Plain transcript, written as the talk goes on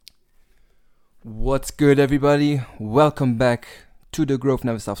What's good, everybody? Welcome back to the Growth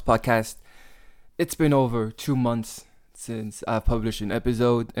Never Stops podcast. It's been over 2 months since I published an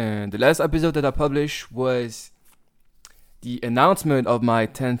episode, and the last episode that I published was the announcement of my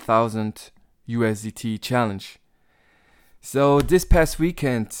 10,000 USDT challenge. So this past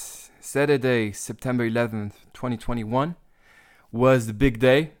weekend, Saturday, September 11th, 2021, was the big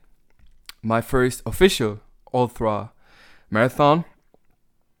day. My first official Ultramarathon.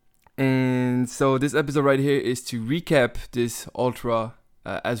 And so this episode right here is to recap this ultra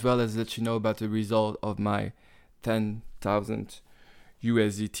as well as let you know about the result of my 10,000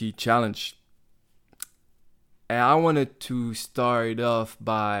 USDT challenge. And I wanted to start off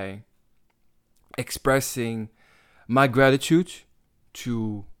by expressing my gratitude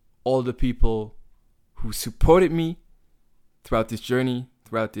to all the people who supported me throughout this journey,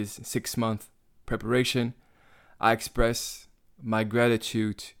 throughout this 6-month preparation. I express my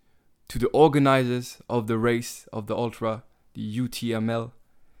gratitude to the organizers of the race, of the ultra, the UTML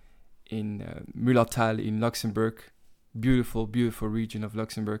in Mullertal in Luxembourg. Beautiful, beautiful region of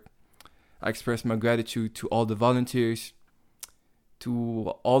Luxembourg. I express my gratitude to all the volunteers,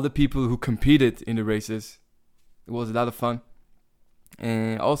 to all the people who competed in the races. It was a lot of fun.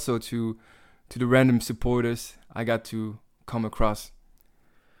 And also to the random supporters I got to come across.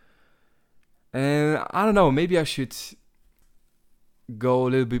 And I don't know, maybe I should go a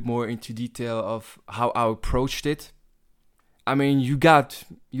little bit more into detail of how I approached it. I mean, you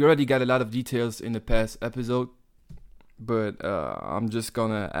already got a lot of details in the past episode, but I'm just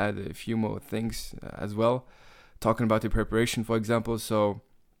gonna add a few more things as well, talking about the preparation, for example. So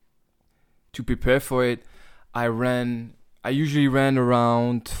to prepare for it, I usually ran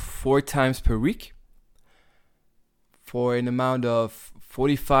around 4 times per week for an amount of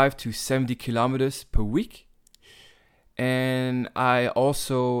 45 to 70 kilometers per week. And I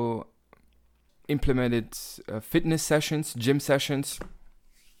also implemented fitness sessions, gym sessions,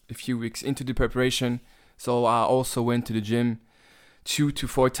 a few weeks into the preparation. So I also went to the gym 2 to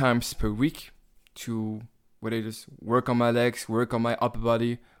 4 times per week to just work on my legs, work on my upper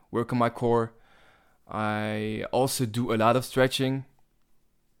body, work on my core. I also do a lot of stretching,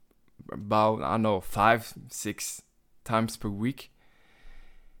 about 5-6 times per week.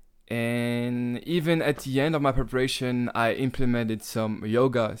 And even at the end of my preparation, I implemented some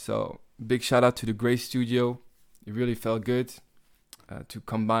yoga. So big shout out to the Grace Studio. It really felt good to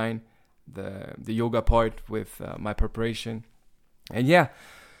combine the yoga part with my preparation. And yeah,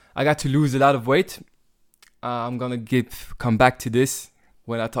 I got to lose a lot of weight. I'm going to come back to this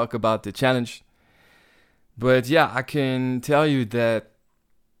when I talk about the challenge. But yeah, I can tell you that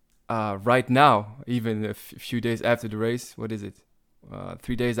right now, even a few days after the race,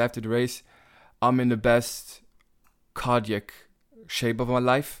 3 days after the race, I'm in the best cardiac shape of my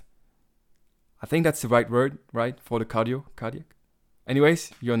life. I think that's the right word, right? For the cardiac.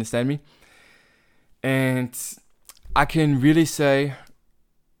 Anyways, you understand me. And I can really say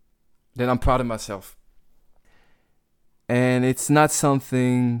that I'm proud of myself. And it's not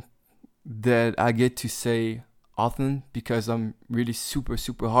something that I get to say often because I'm really super,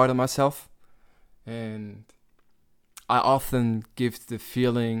 super hard on myself. And I often give the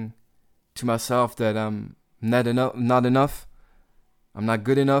feeling to myself that I'm not enough. I'm not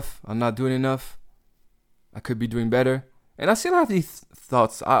good enough. I'm not doing enough. I could be doing better. And I still have these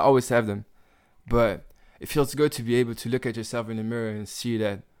thoughts. I always have them. But it feels good to be able to look at yourself in the mirror and see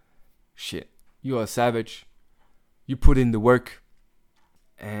that, shit, you are a savage. You put in the work.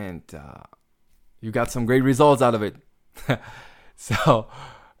 And you got some great results out of it. So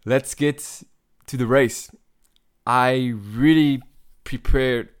let's get to the race. I really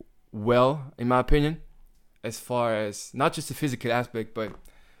prepared well, in my opinion, as far as not just the physical aspect, but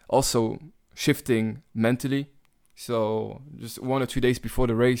also shifting mentally. So just 1 or 2 days before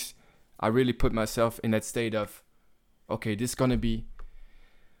the race, I really put myself in that state of, okay, this is going to be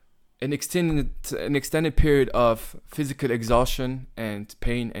an extended period of physical exhaustion and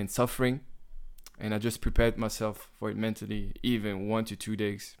pain and suffering. And I just prepared myself for it mentally, even 1 to 2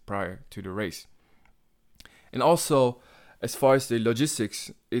 days prior to the race. And also, as far as the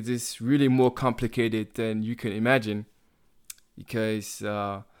logistics, it is really more complicated than you can imagine. Because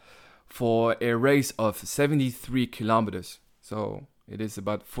for a race of 73 kilometers, so it is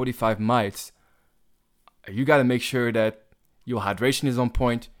about 45 miles, you got to make sure that your hydration is on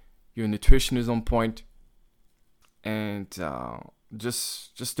point, your nutrition is on point, and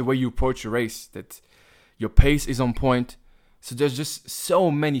just the way you approach your race, that your pace is on point. So there's just so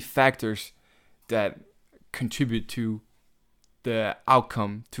many factors that contribute to the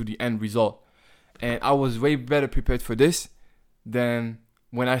outcome, to the end result. And I was way better prepared for this than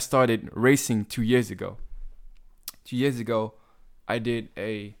when I started racing 2 years ago. 2 years ago, I did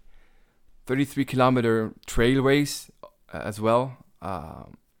a 33-kilometer trail race as well.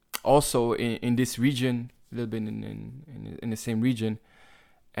 Also in this region, a little bit in the same region,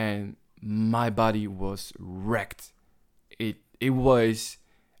 and my body was wrecked. It was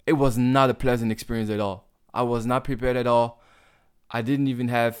not a pleasant experience at all. I was not prepared at all. I didn't even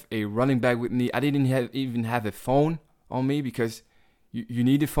have a running bag with me. I didn't even have a phone on me, because you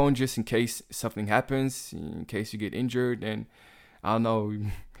need a phone just in case something happens, in case you get injured, and I don't know,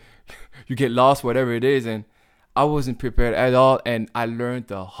 you get lost, whatever it is. And I wasn't prepared at all, and I learned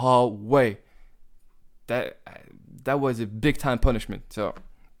the hard way. That was a big time punishment. So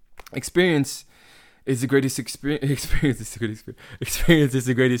experience is the greatest experience is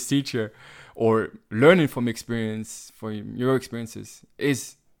the greatest teacher, or learning from experience, for your experiences,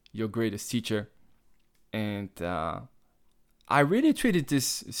 is your greatest teacher. And I really treated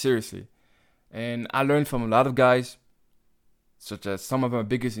this seriously, and I learned from a lot of guys, such as some of my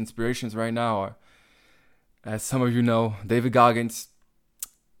biggest inspirations right now are, as some of you know, David Goggins,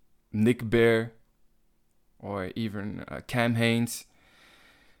 Nick Bear, or even Cam Hanes.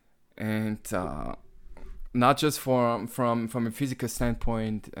 And not just from a physical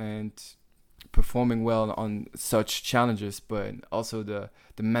standpoint and performing well on such challenges, but also the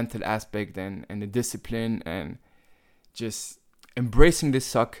mental aspect and the discipline, and just embracing this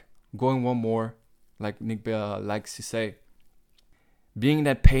suck, going one more, like Nick Bear likes to say. Being in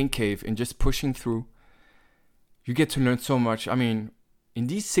that pain cave and just pushing through, you get to learn so much. I mean, in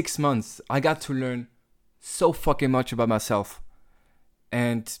these 6 months, I got to learn so fucking much about myself.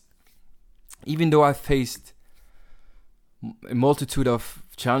 And even though I faced a multitude of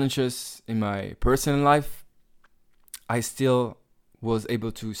challenges in my personal life, I still was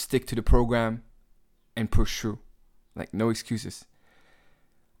able to stick to the program and push through. Like, no excuses.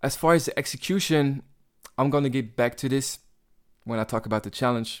 As far as the execution, I'm going to get back to this when I talk about the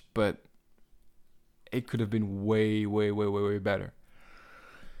challenge, but it could have been way, way, way, way, way better.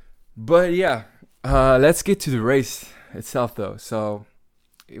 But yeah, let's get to the race itself though. So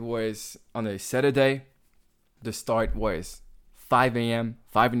it was on a Saturday. The start was 5 a.m.,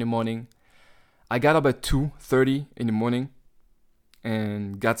 5 in the morning. I got up at 2:30 in the morning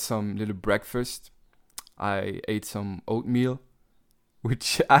and got some little breakfast. I ate some oatmeal,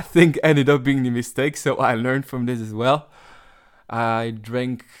 which I think ended up being the mistake, so I learned from this as well. I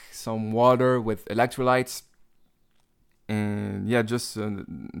drank some water with electrolytes, and yeah, just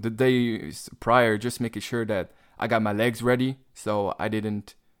the days prior, just making sure that I got my legs ready, so I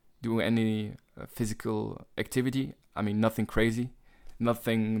didn't do any physical activity. I mean, nothing crazy,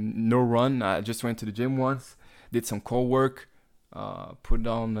 no run. I just went to the gym once, did some core work, put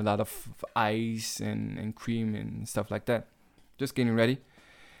on a lot of ice and cream and stuff like that, just getting ready.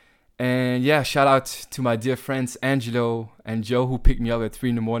 And yeah, shout out to my dear friends Angelo and Joe, who picked me up at 3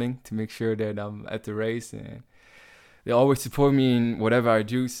 in the morning to make sure that I'm at the race. And they always support me in whatever I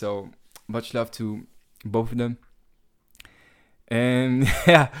do. So much love to both of them. And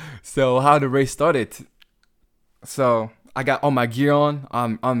yeah, so how the race started. So I got all my gear on.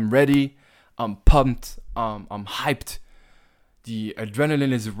 I'm ready. I'm pumped. I'm hyped. The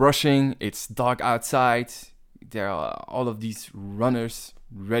adrenaline is rushing. It's dark outside. There are all of these runners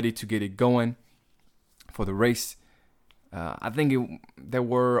ready to get it going for the race. I think there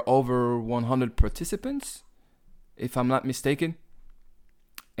were over 100 participants, if I'm not mistaken.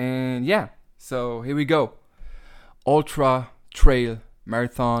 And yeah, so here we go. Ultra Trail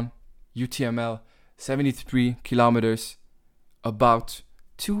Marathon, UTML, 73 kilometers, about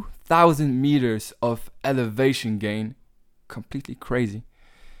 2,000 meters of elevation gain. Completely crazy.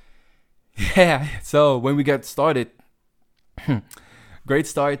 Yeah, so when we got started, great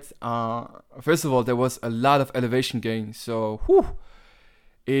start. First of all, there was a lot of elevation gain. So,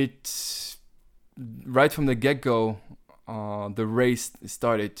 it's right from the get-go, the race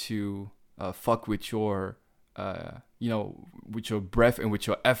started to fuck with your, with your breath and with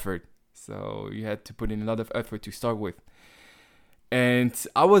your effort. So you had to put in a lot of effort to start with. And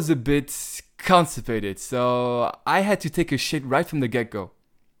I was a bit constipated, so I had to take a shit right from the get-go.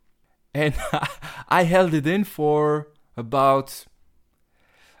 And I held it in for about,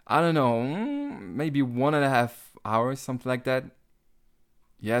 I don't know, maybe 1.5 hours, something like that.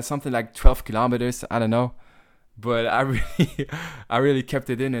 Yeah, something like 12 kilometers, I don't know. But I really kept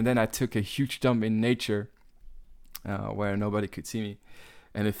it in, and then I took a huge jump in nature where nobody could see me.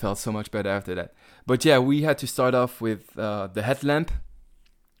 And it felt so much better after that. But yeah, we had to start off with the headlamp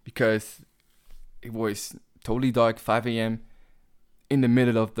because it was totally dark, 5 a.m. in the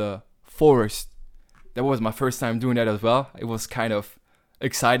middle of the forest. That was my first time doing that as well. It was kind of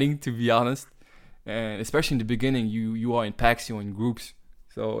exciting, to be honest. And especially in the beginning, you are in packs, you're in groups,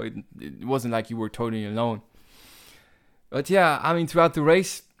 so it wasn't like you were totally alone. But yeah, I mean, throughout the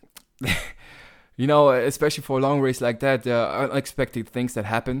race, especially for a long race like that, there are unexpected things that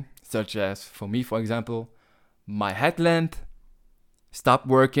happen, such as, for me, for example, my headlamp stopped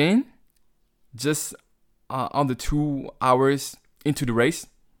working just on the 2 hours into the race,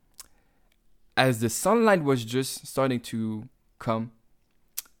 as the sunlight was just starting to come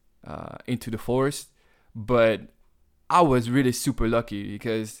into the forest. But I was really super lucky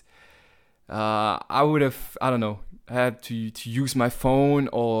because I would have, I don't know, had to use my phone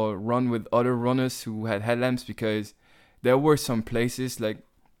or run with other runners who had headlamps, because there were some places like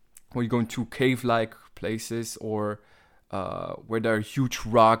when you go into cave-like places, or where there are huge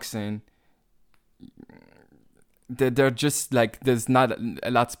rocks, and they're just like, there's not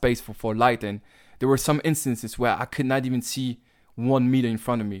a lot of space for light. And there were some instances where I could not even see 1 meter in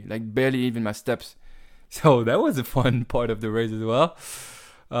front of me, like barely even my steps. So that was a fun part of the race as well.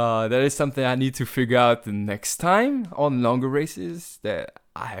 That is something I need to figure out the next time on longer races, that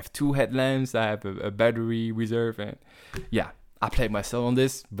I have 2 headlamps, I have a battery reserve, and yeah, I played myself on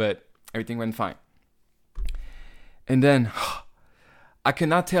this, but everything went fine. And then I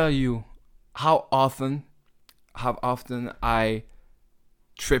cannot tell you how often I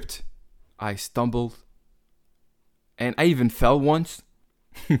tripped, I stumbled, and I even fell once.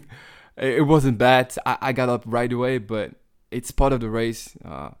 It wasn't bad. I got up right away, but it's part of the race.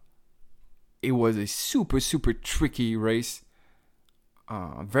 It was a super, super tricky race.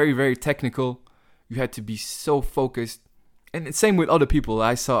 Very, very technical. You had to be so focused. And the same with other people.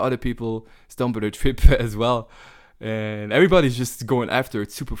 I saw other people stumble or trip as well. And everybody's just going after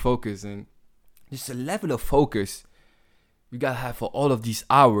it, super focused. And just a level of focus you gotta have for all of these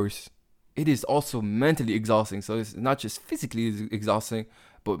hours. It is also mentally exhausting. So it's not just physically exhausting,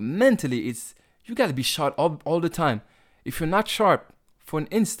 but mentally you gotta be sharp all the time. If you're not sharp for an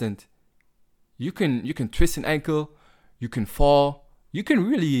instant, you can twist an ankle, you can fall, you can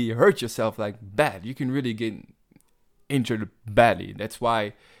really hurt yourself like bad. You can really get injured badly. That's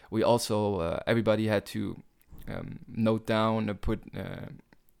why we also everybody had to note down or put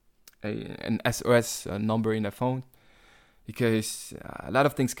an SOS number in their phone, because a lot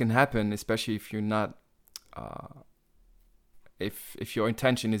of things can happen, especially if you're not if your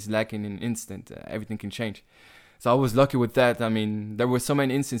intention is lacking in an instant. Everything can change. So I was lucky with that. I mean, there were so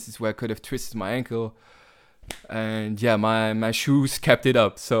many instances where I could have twisted my ankle, and yeah, my shoes kept it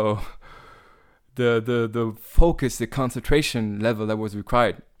up. So the focus, the concentration level that was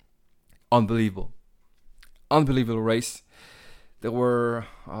required, unbelievable race. There were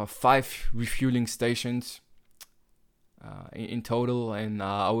 5 refueling stations in total, and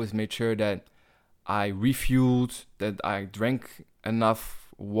I always made sure that I refueled, that I drank enough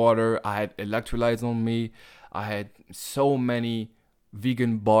water. I had electrolytes on me. I had so many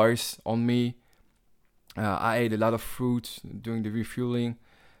vegan bars on me. I ate a lot of fruit during the refueling,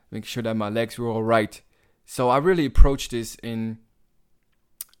 make sure that my legs were all right. So I really approached this in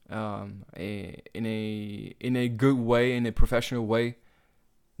a good way, in a professional way,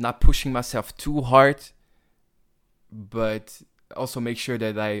 not pushing myself too hard, but also make sure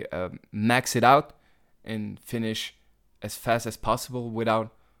that I max it out and finish as fast as possible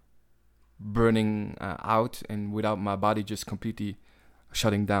without burning out and without my body just completely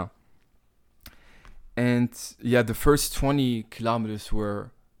shutting down. And yeah, the first 20 kilometers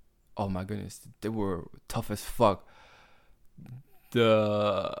were, oh my goodness, they were tough as fuck.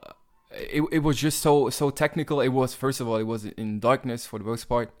 It was just so technical. It was, first of all, it was in darkness for the most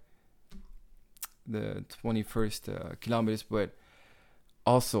part, the 21st kilometers, but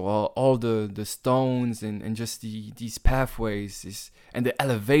also all the stones and just these pathways and the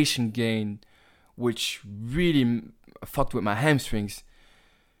elevation gain, which really fucked with my hamstrings.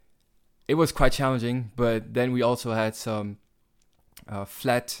 It was quite challenging, but then we also had some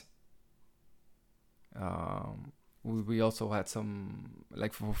flat. We also had some,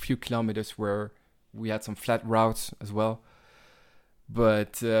 like, for a few kilometers where we had some flat routes as well.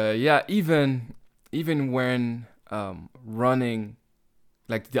 But yeah, even when running,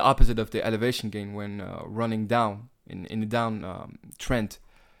 like the opposite of the elevation gain, when running down in the down trend,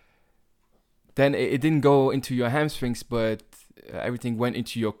 then it didn't go into your hamstrings, but everything went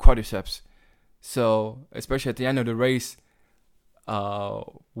into your quadriceps. So especially at the end of the race,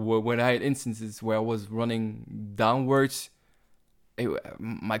 when I had instances where I was running downwards,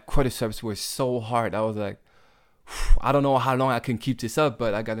 my quadriceps were so hard. I was like, I don't know how long I can keep this up,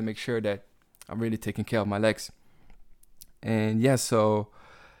 but I got to make sure that I'm really taking care of my legs. And yeah, so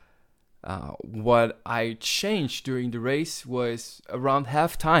What I changed during the race was around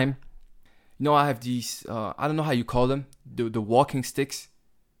halftime. I have these, I don't know how you call them, the walking sticks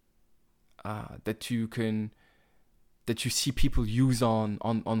that you see people use on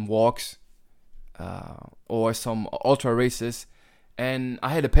walks or some ultra races. And I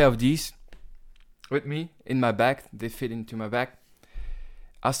had a pair of these with me in my bag. They fit into my bag.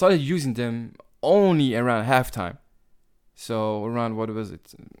 I started using them only around halftime. So around, what was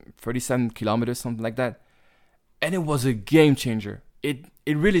it, 37 kilometers, something like that. And it was a game changer. It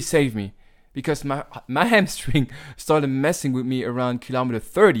really saved me, because my hamstring started messing with me around kilometer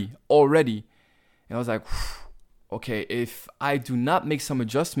 30 already. And I was like, okay, if I do not make some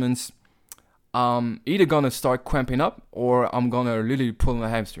adjustments, I'm either gonna start cramping up or I'm gonna literally pull my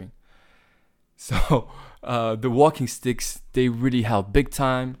hamstring. So the walking sticks, they really help big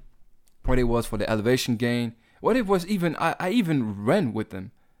time. What it was for the elevation gain, what it was even, I even ran with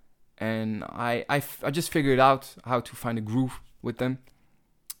them. And I just figured out how to find a groove with them.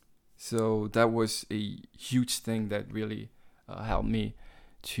 So that was a huge thing that really helped me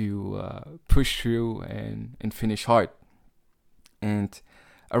to push through and finish hard. And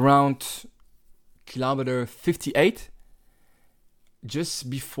around kilometer 58, just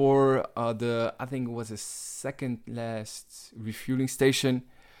before I think it was the second last refueling station,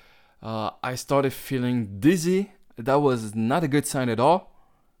 I started feeling dizzy. That was not a good sign at all.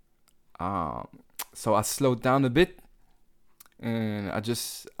 So I slowed down a bit, and I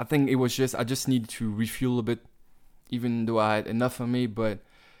just needed to refuel a bit, even though I had enough of me. But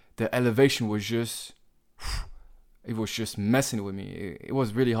the elevation was just messing with me. It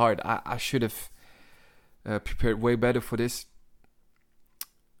was really hard. I should have prepared way better for this.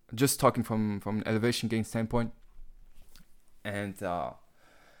 Just talking from an elevation gain standpoint. And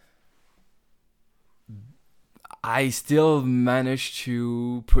I still managed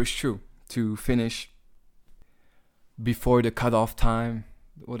to push through to finish before the cutoff time.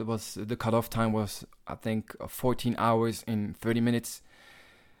 The cutoff time was, I think, 14 hours and 30 minutes.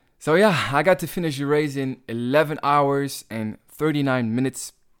 So yeah, I got to finish the race in 11 hours and 39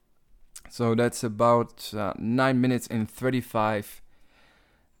 minutes. So that's about 9 minutes and 35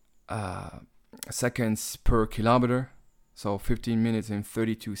 seconds per kilometer. So 15 minutes and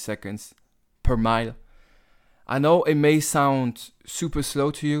 32 seconds per mile. I know it may sound super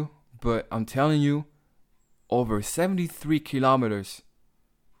slow to you, but I'm telling you, over 73 kilometers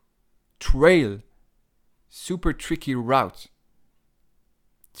trail, super tricky route,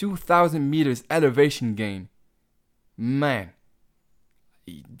 2,000 meters elevation gain. Man,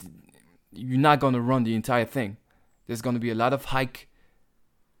 you're not going to run the entire thing. There's going to be a lot of hike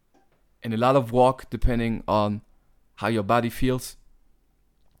and a lot of walk depending on how your body feels.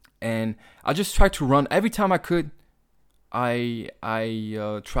 And I just tried to run every time I could. I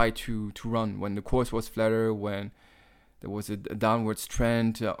tried to run when the course was flatter, when there was a downwards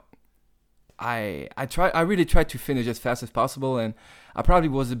trend. I really tried to finish as fast as possible, and I probably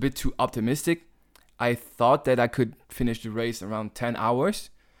was a bit too optimistic. I thought that I could finish the race around 10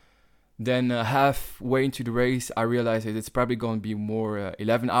 hours. Then halfway into the race, I realized that it's probably going to be more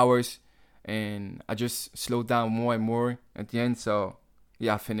 11 hours, and I just slowed down more and more at the end. So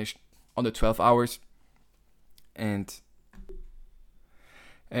yeah, I finished under 12 hours. And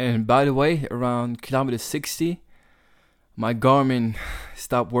by the way, around kilometer 60, my Garmin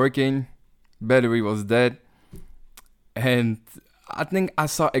stopped working. Battery was dead. And I think I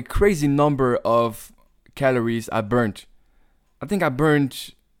saw a crazy number of calories I burned. I think I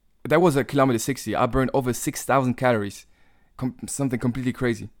burned, that was at kilometer 60. I burned over 6,000 calories. Something completely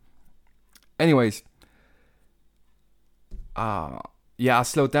crazy. Anyways, yeah, I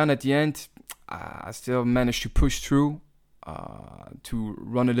slowed down at the end. I still managed to push through, to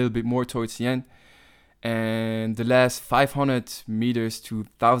run a little bit more towards the end. And the last 500 meters to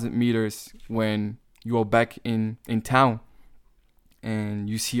 1,000 meters, when you are back in town and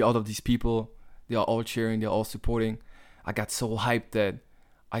you see all of these people, they are all cheering, they're all supporting. I got so hyped that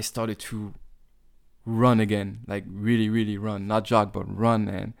I started to run again, like really, really run, not jog, but run.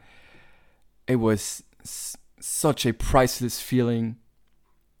 And it was such a priceless feeling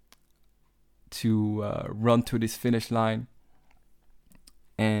to run to this finish line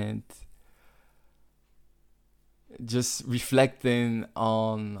and just reflecting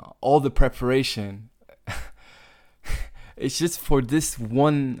on all the preparation. It's just for this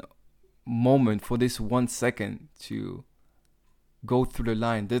one moment, for this 1 second to go through the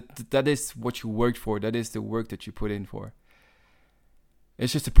line. That is what you worked for. That is the work that you put in for.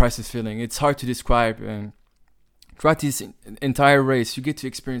 It's just a priceless feeling. It's hard to describe. And throughout this entire race, you get to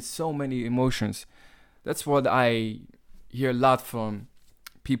experience so many emotions. That's what I hear a lot from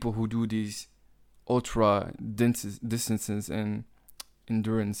people who do these ultra distances and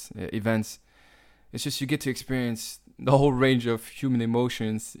endurance events. It's just you get to experience the whole range of human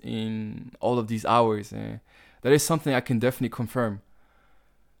emotions in all of these hours. That is something I can definitely confirm.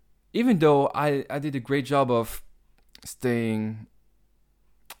 Even though I did a great job of staying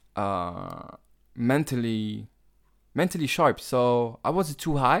mentally sharp. So I wasn't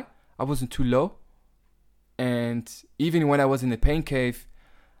too high, I wasn't too low. And even when I was in the pain cave,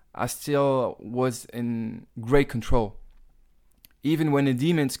 I still was in great control. Even when the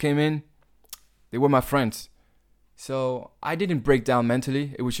demons came in, they were my friends. So I didn't break down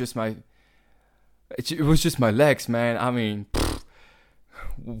mentally. It was just my legs, man. I mean,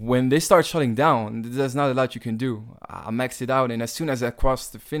 when they start shutting down, there's not a lot you can do. I maxed it out, and as soon as I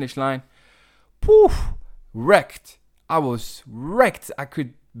crossed the finish line, poof, wrecked. I was wrecked. I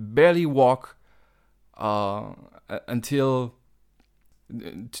could barely walk until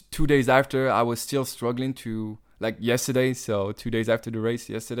 2 days after. I was still struggling to, like yesterday, so 2 days after the race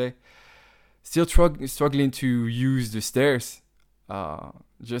yesterday, still struggling to use the stairs.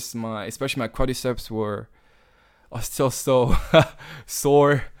 Especially my quadriceps were still so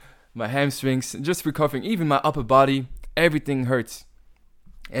sore. My hamstrings, just recovering. Even my upper body, everything hurts.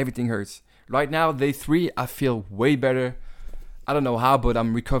 Everything hurts. Right now, day 3, I feel way better. I don't know how, but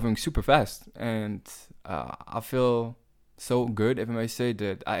I'm recovering super fast. And I feel so good, if I may say,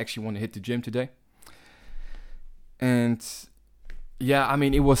 that I actually want to hit the gym today. And yeah, I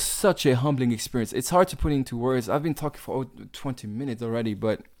mean, it was such a humbling experience. It's hard to put into words. I've been talking for 20 minutes already,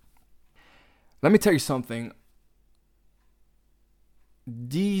 but let me tell you something.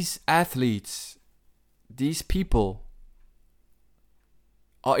 These athletes, these people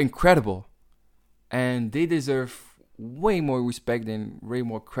are incredible, and they deserve way more respect and way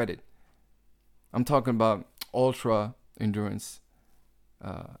more credit. I'm talking about ultra endurance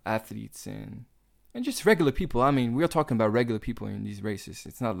athletes and just regular people. I mean, we are talking about regular people in these races.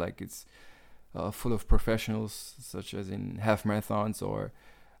 It's not like it's full of professionals, such as in half marathons or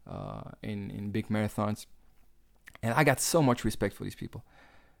in big marathons. And I got so much respect for these people.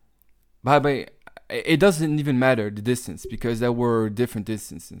 By the way, it doesn't even matter the distance, because there were different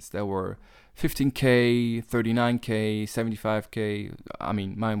distances. There were 15K, 39K, 75K. I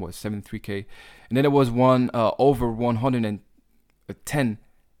mean, mine was 73K. And then there was one over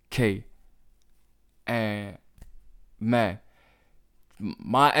 110K. And man,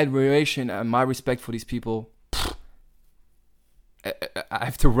 my admiration and my respect for these people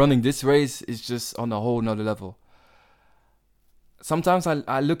after running this race is just on a whole nother level. Sometimes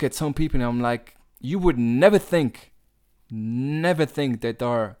I look at some people and I'm like, you would never think that they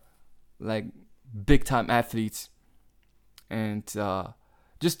are like big time athletes. And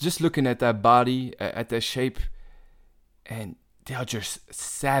just looking at that body, at their shape, and they are just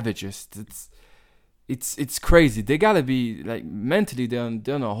savages. It's crazy. They gotta be like mentally they're on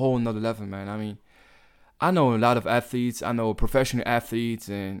a whole nother level, man. I mean, I know a lot of athletes. I know professional athletes,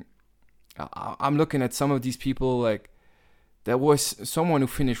 and I'm looking at some of these people. Like, there was someone who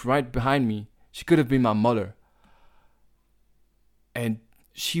finished right behind me. She could have been my mother, and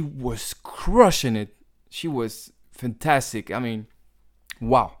she was crushing it. She was fantastic. I mean,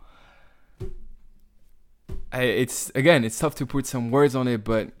 wow. It's tough to put some words on it,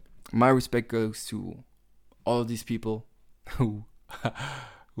 but my respect goes to all of these people who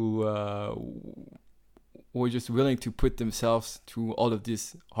were just willing to put themselves through all of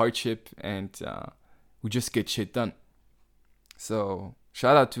this hardship and who just get shit done. So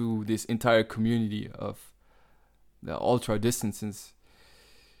shout out to this entire community of the ultra distances.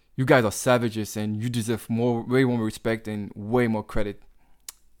 You guys are savages, and you deserve way more respect and way more credit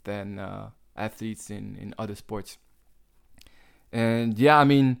than athletes in other sports. And yeah, I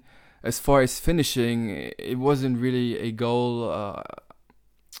mean, as far as finishing, it wasn't really a goal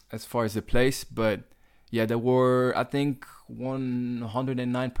as far as the place, but yeah, there were, I think,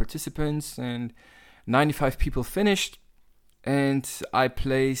 109 participants and 95 people finished, and I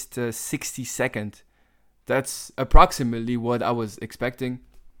placed 62nd. That's approximately what I was expecting.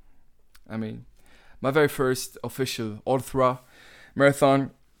 I mean, my very first official ultra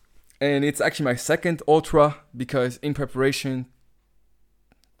marathon, and it's actually my second ultra, because in preparation,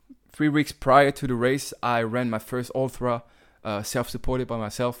 3 weeks prior to the race, I ran my first ultra, self-supported by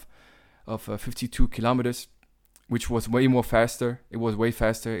myself, of 52 kilometers, which was way more faster. It was way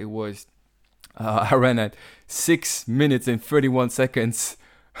faster. It was, I ran at 6 minutes and 31 seconds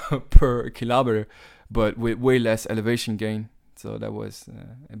per kilometer, but with way less elevation gain. So that was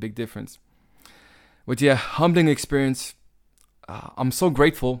a big difference. But yeah, humbling experience. I'm so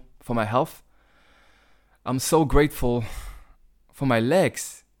grateful for my health. I'm so grateful for my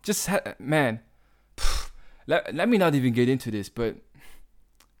legs, man, let me not even get into this, but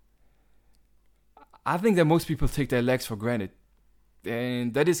I think that most people take their legs for granted.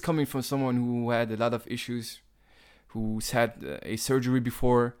 And that is coming from someone who had a lot of issues, who's had a surgery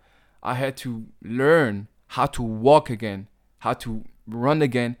before. I had to learn how to walk again, how to run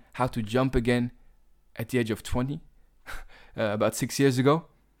again, how to jump again at the age of 20, about 6 years ago.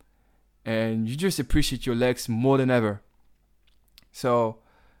 And you just appreciate your legs more than ever. So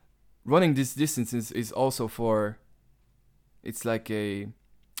running this distance is also it's like a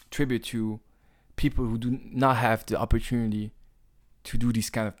tribute to people who do not have the opportunity to do these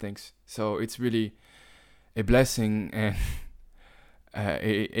kind of things. So it's really a blessing and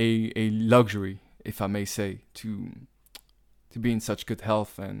a luxury, if I may say, to be in such good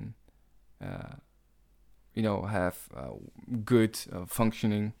health and have good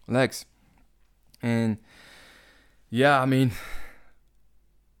functioning legs. And yeah, I mean,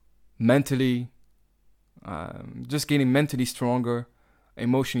 mentally, just getting mentally stronger,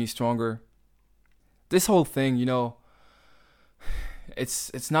 emotionally stronger. This whole thing,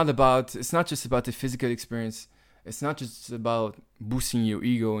 it's not just about the physical experience. It's not just about boosting your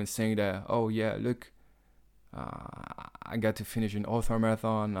ego and saying that, oh yeah, look, I got to finish an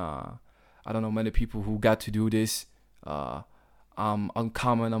ultramarathon. I don't know many people who got to do this. I'm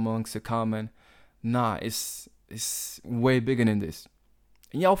uncommon amongst the common. Nah, it's way bigger than this.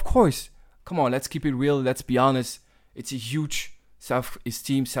 And yeah, of course, come on, let's keep it real. Let's be honest. It's a huge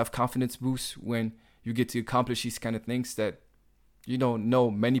self-esteem, self-confidence boost when you get to accomplish these kind of things that you don't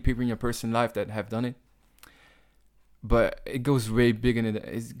know many people in your personal life that have done it. But it goes way bigger than that.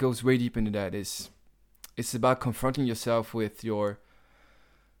 It goes way deep into that. It's about confronting yourself with your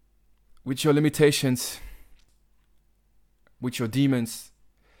limitations, with your demons,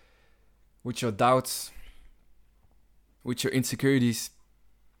 with your doubts, with your insecurities,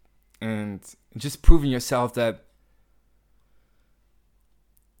 and just proving yourself that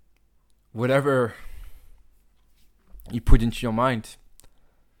whatever you put into your mind,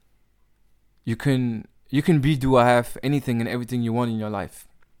 you can be, do I have anything and everything you want in your life.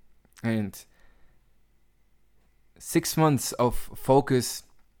 And 6 months of focus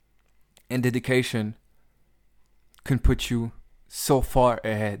and dedication can put you so far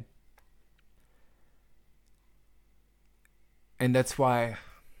ahead. And that's why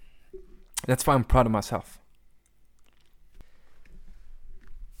I'm proud of myself.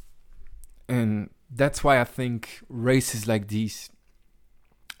 And that's why I think races like these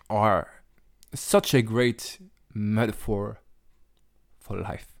are such a great metaphor for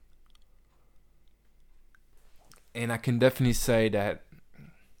life. And I can definitely say that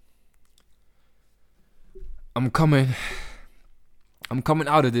I'm coming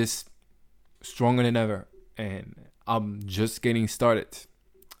out of this stronger than ever, and I'm just getting started.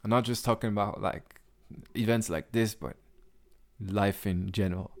 I'm not just talking about like events like this, but life in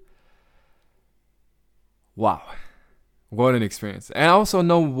general. Wow, what an experience. And I also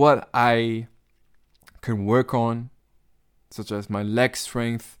know what I can work on, such as my leg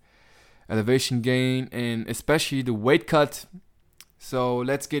strength, elevation gain, and especially the weight cut. So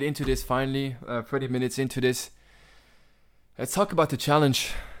let's get into this finally, 30 minutes into this. Let's talk about the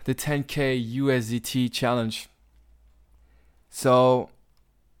challenge, the 10K USDT challenge. So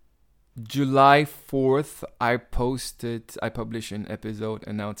July 4th, I published an episode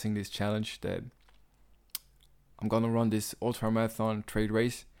announcing this challenge that I'm going to run this ultramarathon trade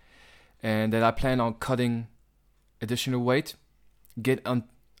race, and that I plan on cutting additional weight, get on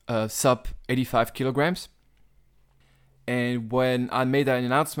sub 85 kilograms. And when I made that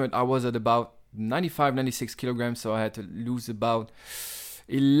announcement, I was at about 95, 96 kilograms, so I had to lose about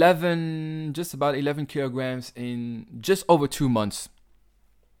 11 kilograms in just over 2 months.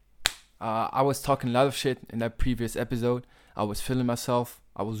 I was talking a lot of shit in that previous episode. I was feeling myself.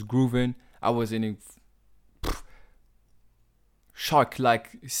 I was grooving. I was in a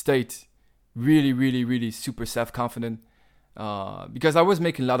shark-like state. Really, really, really super self-confident. Because I was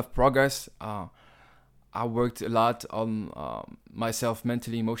making a lot of progress. I worked a lot on myself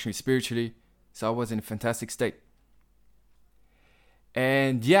mentally, emotionally, spiritually. So I was in a fantastic state.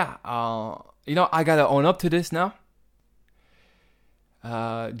 And yeah, I gotta own up to this now.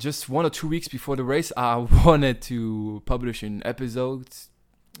 Just 1 or 2 weeks before the race, I wanted to publish an episode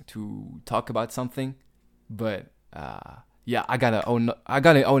to talk about something, but I gotta own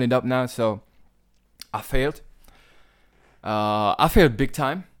it up now. So I failed. I failed big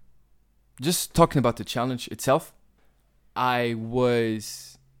time. Just talking about the challenge itself, it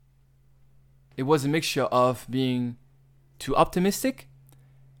was a mixture of being too optimistic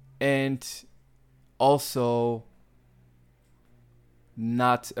and also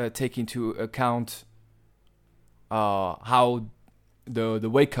not take into account how the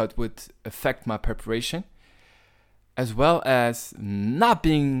weight cut would affect my preparation, as well as not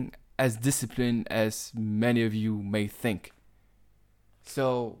being as disciplined as many of you may think.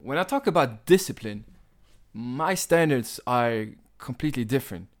 So when I talk about discipline, my standards are completely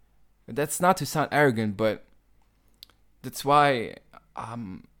different. That's not to sound arrogant, but that's why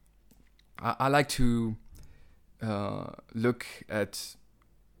I like to look at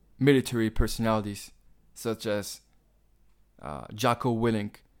military personalities such as Jocko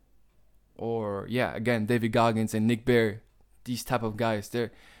Willink, or again, David Goggins and Nick Bare. These type of guys,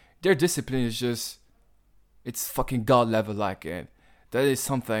 their discipline is just, it's fucking god level like, and that is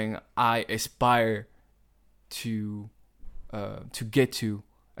something I aspire to get to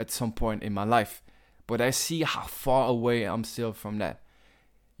at some point in my life. But I see how far away I'm still from that.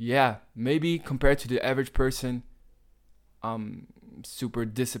 Yeah, maybe compared to the average person, I'm super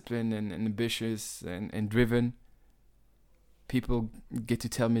disciplined and ambitious and driven. People get to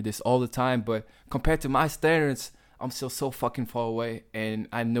tell me this all the time, but compared to my standards, I'm still so fucking far away. And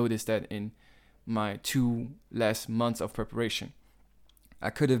I noticed that in my 2 last months of preparation. I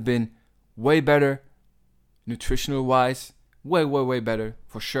could have been way better, nutritional wise, way better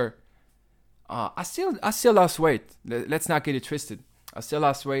for sure. I still lost weight. Let's not get it twisted. I still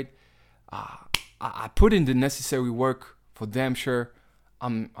lost weight. I put in the necessary work for damn sure.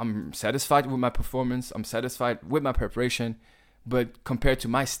 I'm satisfied with my performance. I'm satisfied with my preparation. But compared to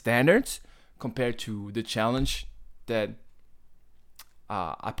my standards, compared to the challenge that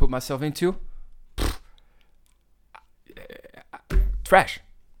I put myself into, trash.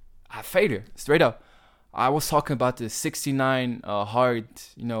 I failure, straight up. I was talking about the 69 hard,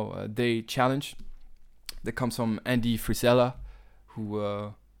 day challenge that comes from Andy Frisella, who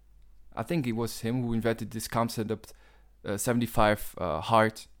I think it was him who invented this concept of 75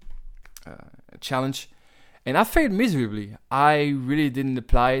 hard challenge. And I failed miserably. I really didn't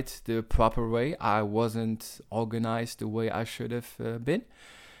apply it the proper way. I wasn't organized the way I should have been.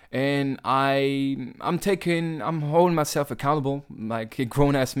 And I'm holding myself accountable like a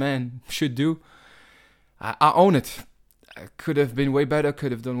grown-ass man should do. I own it. I could have been way better,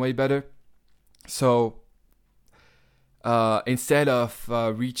 could have done way better. So instead of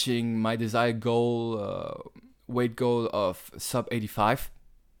reaching my desired goal, weight goal of sub 85,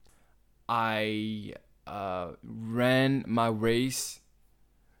 I ran my race.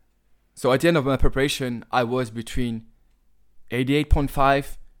 So at the end of my preparation, I was between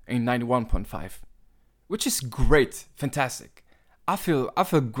 88.5 and 91.5, which is great, fantastic. I feel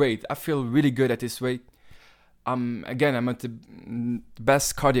great. I feel really good at this weight. Again, I'm at the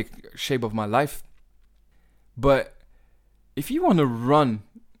best cardiac shape of my life. But if you want to run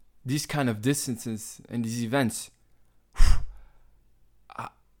these kind of distances and these events,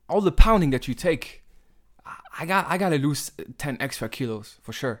 all the pounding that you take, I gotta lose 10 extra kilos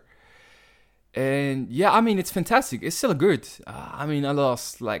for sure. And it's fantastic. It's still good. I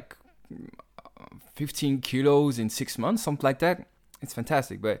lost like 15 kilos in 6 months, something like that. It's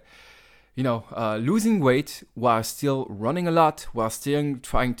fantastic. But losing weight while still running a lot, while still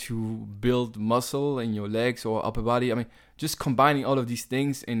trying to build muscle in your legs or upper body. Just combining all of these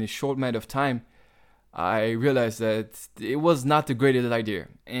things in a short amount of time, I realized that it was not the greatest idea.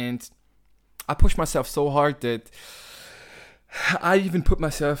 And I pushed myself so hard that I even put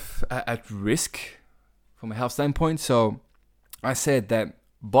myself at risk from a health standpoint. So I said that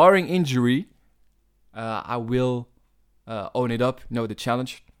barring injury, I will own it up, the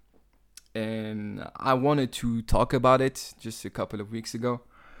challenge. And I wanted to talk about it just a couple of weeks ago.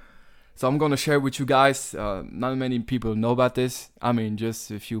 So I'm going to share with you guys. Not many people know about this. Just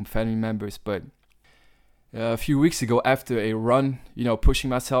a few family members. But a few weeks ago, after a run, pushing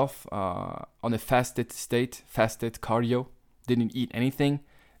myself on a fasted cardio, didn't eat anything,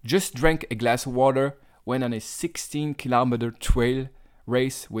 just drank a glass of water, went on a 16-kilometer trail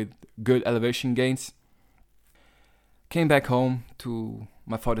race with good elevation gains, came back home to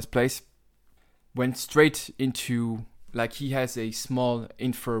my father's place, went straight into, he has a small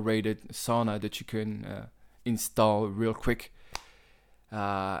infrared sauna that you can install real quick.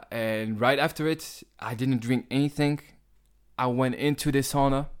 And right after it, I didn't drink anything. I went into the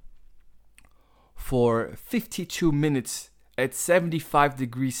sauna for 52 minutes at 75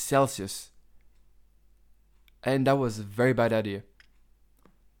 degrees Celsius. And that was a very bad idea.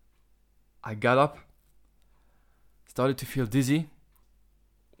 I got up, started to feel dizzy,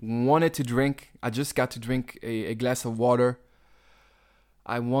 wanted to drink. I just got to drink a glass of water.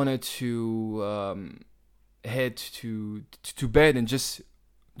 I wanted to head to bed and just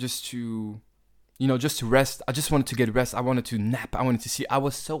to just to rest. I just wanted to get rest. I wanted to nap. I wanted to see. I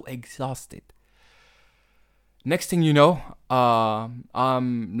was so exhausted. Next thing you know,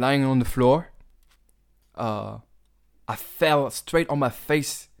 I'm lying on the floor. I fell straight on my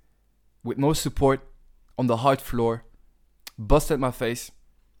face with no support on the hard floor. Busted my face.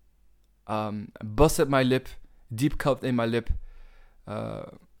 Busted my lip. Deep cut in my lip.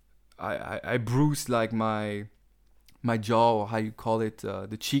 I bruised like my jaw, or how you call it,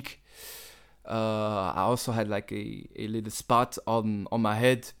 the cheek. I also had like a little spot on my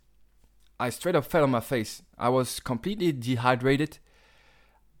head. I straight up fell on my face. I was completely dehydrated.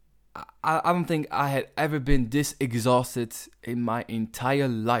 I don't think I had ever been this exhausted in my entire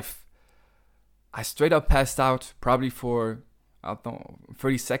life. I straight up passed out, probably for, I don't know,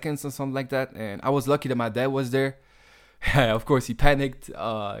 30 seconds or something like that. And I was lucky that my dad was there. Of course, he panicked.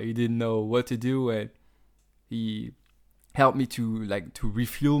 He didn't know what to do, and he helped me to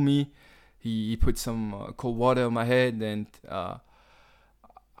refuel me. He put some cold water on my head, and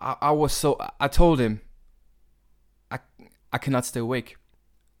I told him I cannot stay awake.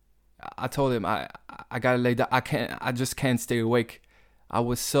 I told him I gotta lay down. I just can't stay awake. I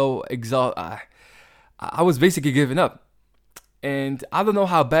was so exhausted. I was basically giving up, and I don't know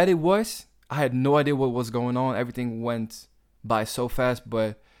how bad it was. I had no idea what was going on. Everything went by so fast,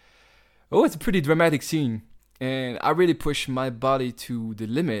 but it was a pretty dramatic scene. And I really pushed my body to the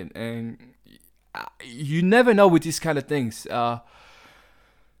limit. And you never know with these kind of things.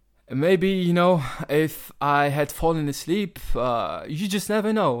 Maybe, if I had fallen asleep, you just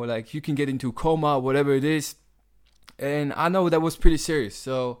never know. Like, you can get into coma, whatever it is. And I know that was pretty serious.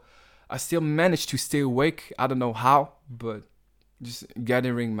 So I still managed to stay awake. I don't know how, but just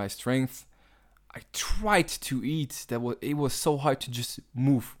gathering my strength. I tried to eat. It was so hard to just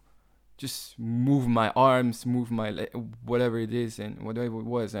move my arms, move my whatever it is, and whatever it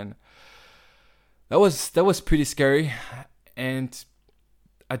was, and that was pretty scary. And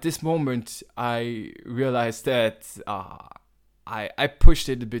at this moment, I realized that I pushed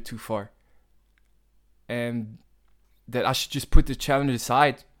it a bit too far, and that I should just put the challenge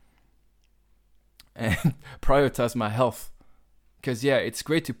aside and prioritize my health. Because it's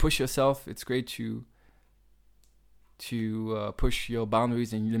great to push yourself. It's great to push your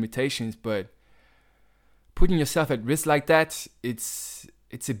boundaries and your limitations, but putting yourself at risk like that, it's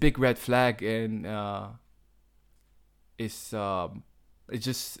a big red flag, and it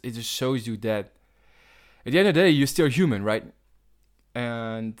just shows you that at the end of the day you're still human, right?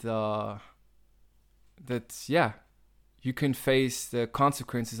 And you can face the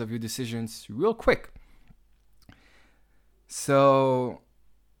consequences of your decisions real quick. So,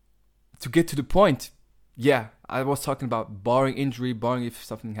 to get to the point, I was talking about barring injury, barring if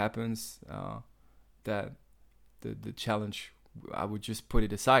something happens, that the challenge, I would just put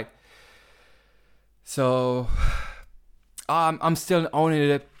it aside. So, I'm still owning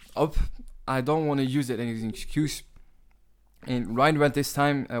it up. I don't want to use it as an excuse. And right around this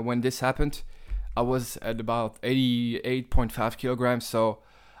time, when this happened, I was at about 88.5 kilograms. So,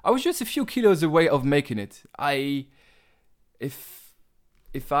 I was just a few kilos away of making it.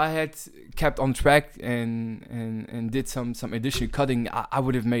 If I had kept on track and did some additional cutting, I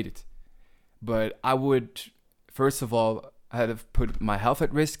would have made it. But I would, first of all, I had to put my health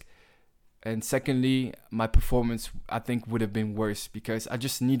at risk. And secondly, my performance, I think, would have been worse because I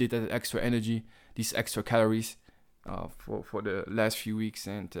just needed that extra energy, these extra calories for the last few weeks.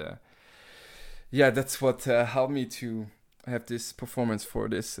 And that's what helped me to have this performance for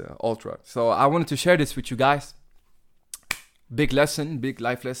this ultra. So I wanted to share this with you guys. Big lesson, big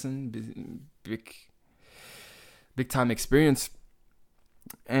life lesson, big time experience.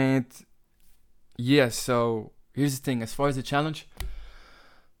 And so here's the thing. As far as the challenge,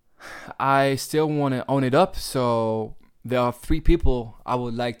 I still want to own it up. So there are 3 people I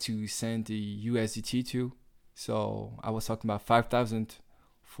would like to send the USDT to. So I was talking about 5,000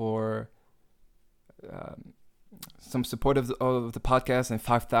 for some support of the podcast, and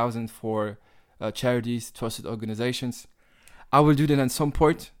 5,000 for charities, trusted organizations. I will do that at some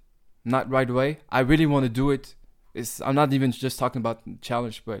point, not right away. I really want to do it. I'm not even just talking about the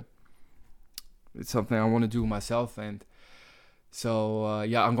challenge, but it's something I want to do myself. And so,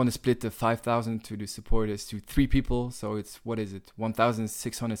 I'm going to split the 5,000 to the supporters to 3 people. So it's,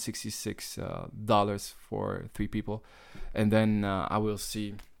 $1,666 for 3 people. And then I will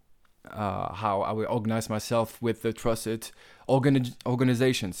see how I will organize myself with the trusted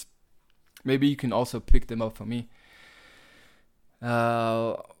organizations. Maybe you can also pick them up for me.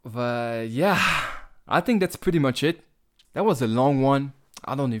 I think that's pretty much it. That was a long one.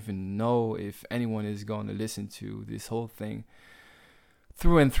 I don't even know if anyone is going to listen to this whole thing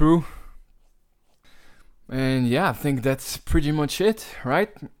through and through. And yeah, I think that's pretty much it, right?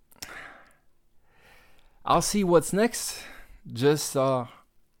 I'll see what's next. Just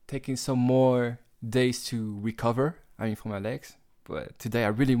taking some more days to recover. I mean, for my legs. But today I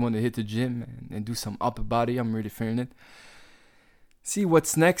really want to hit the gym and do some upper body. I'm really feeling it. See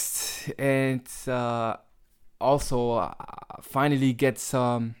what's next. And also finally get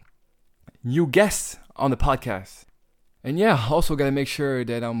some new guests on the podcast. And yeah, also got to make sure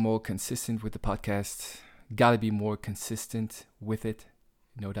that I'm more consistent with the podcast. Got to be more consistent with it.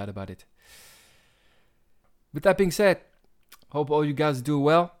 No doubt about it. With that being said, hope all you guys do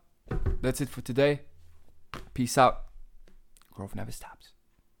well. That's it for today. Peace out. Growth never stops.